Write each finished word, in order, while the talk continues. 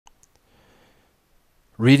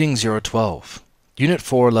Reading 012, Unit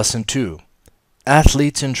 4, Lesson 2,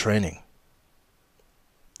 Athletes in Training.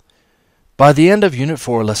 By the end of Unit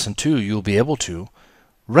 4, Lesson 2, you'll be able to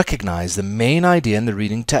recognize the main idea in the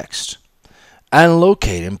reading text and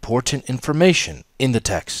locate important information in the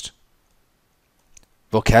text.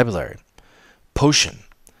 Vocabulary. Potion.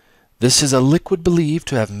 This is a liquid believed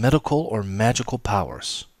to have medical or magical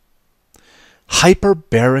powers.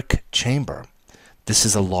 Hyperbaric chamber. This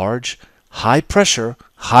is a large, high-pressure,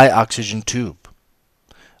 high-oxygen tube.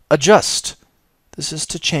 Adjust. This is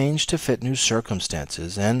to change to fit new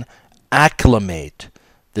circumstances. And acclimate.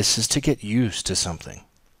 This is to get used to something.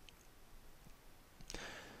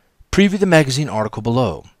 Preview the magazine article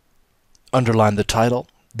below. Underline the title,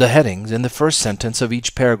 the headings, and the first sentence of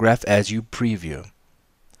each paragraph as you preview.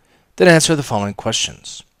 Then answer the following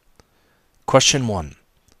questions. Question 1.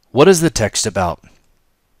 What is the text about?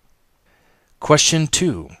 Question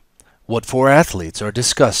 2. What four athletes are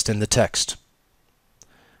discussed in the text?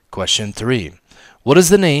 Question 3. What is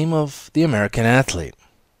the name of the American athlete?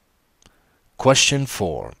 Question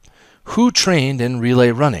 4. Who trained in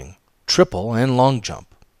relay running, triple, and long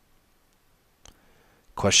jump?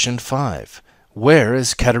 Question 5. Where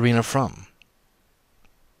is Katerina from?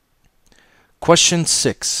 Question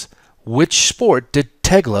 6. Which sport did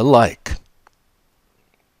Tegla like?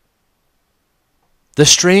 The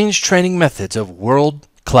strange training methods of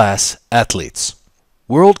world-class athletes.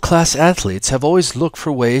 World-class athletes have always looked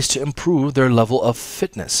for ways to improve their level of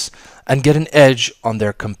fitness and get an edge on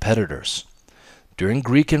their competitors. During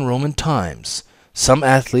Greek and Roman times, some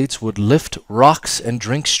athletes would lift rocks and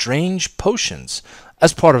drink strange potions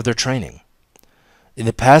as part of their training. In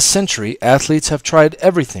the past century, athletes have tried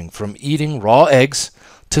everything from eating raw eggs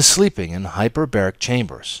to sleeping in hyperbaric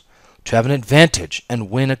chambers to have an advantage and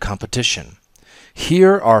win a competition.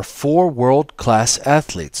 Here are four world-class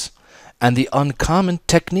athletes and the uncommon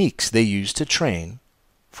techniques they use to train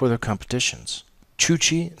for their competitions.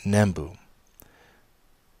 Chuchi Nambu.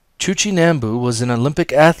 Chuchi Nambu was an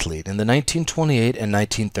Olympic athlete in the 1928 and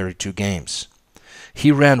 1932 games.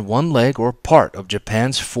 He ran one leg or part of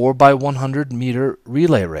Japan's 4x100 meter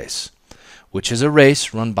relay race, which is a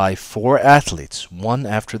race run by four athletes, one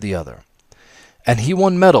after the other. And he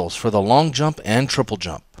won medals for the long jump and triple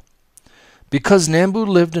jump. Because Nambu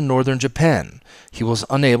lived in northern Japan, he was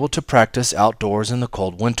unable to practice outdoors in the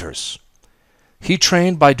cold winters. He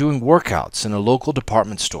trained by doing workouts in a local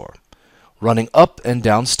department store, running up and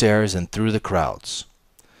down stairs and through the crowds.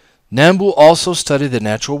 Nambu also studied the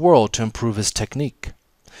natural world to improve his technique.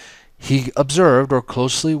 He observed or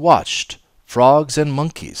closely watched frogs and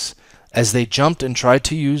monkeys as they jumped and tried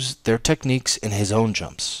to use their techniques in his own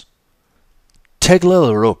jumps. Tegla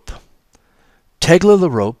Lerope. Tegla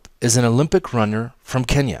Lerope is an Olympic runner from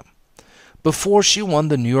Kenya. Before she won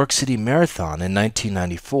the New York City Marathon in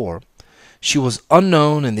 1994, she was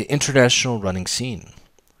unknown in the international running scene.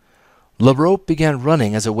 Lerope began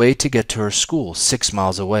running as a way to get to her school 6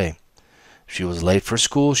 miles away. If she was late for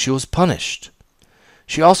school, she was punished.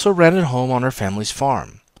 She also ran at home on her family's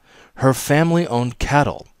farm. Her family owned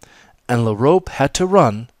cattle, and Lerope had to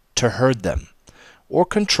run to herd them, or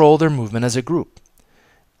control their movement as a group.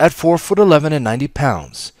 At 4'11" and 90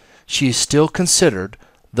 pounds, she is still considered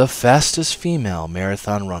the fastest female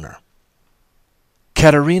marathon runner.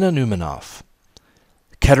 Katerina Neumanov.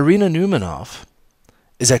 Katerina Neumanov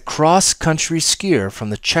is a cross-country skier from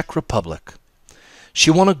the Czech Republic. She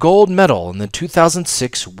won a gold medal in the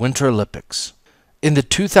 2006 Winter Olympics. In the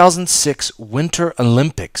 2006 Winter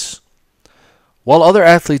Olympics, while other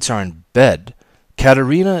athletes are in bed,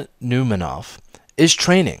 Katerina Neumanov is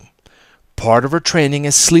training. Part of her training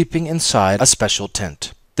is sleeping inside a special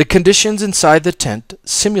tent. The conditions inside the tent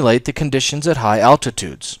simulate the conditions at high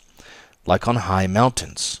altitudes, like on high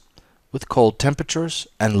mountains, with cold temperatures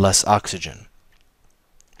and less oxygen.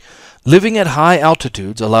 Living at high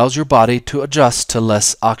altitudes allows your body to adjust to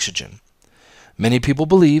less oxygen. Many people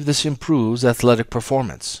believe this improves athletic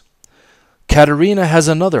performance. Katerina has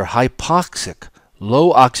another hypoxic,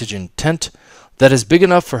 low-oxygen tent that is big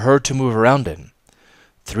enough for her to move around in.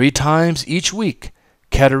 3 times each week,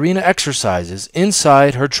 Katerina exercises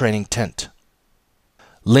inside her training tent.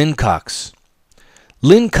 Lynn Cox.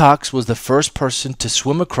 Lynn Cox was the first person to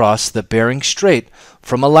swim across the Bering Strait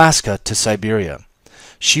from Alaska to Siberia.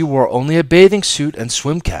 She wore only a bathing suit and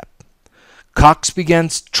swim cap. Cox began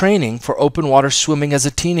training for open water swimming as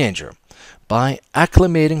a teenager by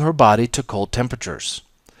acclimating her body to cold temperatures.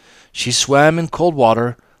 She swam in cold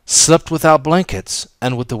water, slept without blankets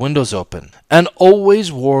and with the windows open, and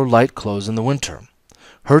always wore light clothes in the winter.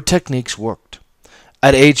 Her techniques worked.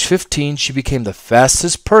 At age 15, she became the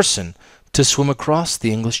fastest person to swim across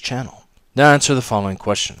the English Channel. Now answer the following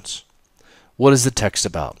questions. What is the text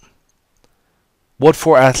about? What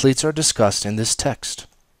four athletes are discussed in this text?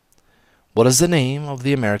 What is the name of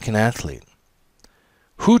the American athlete?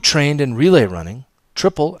 Who trained in relay running,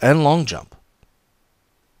 triple, and long jump?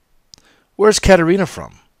 Where is Katerina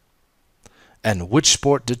from? And which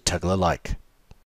sport did Tegla like?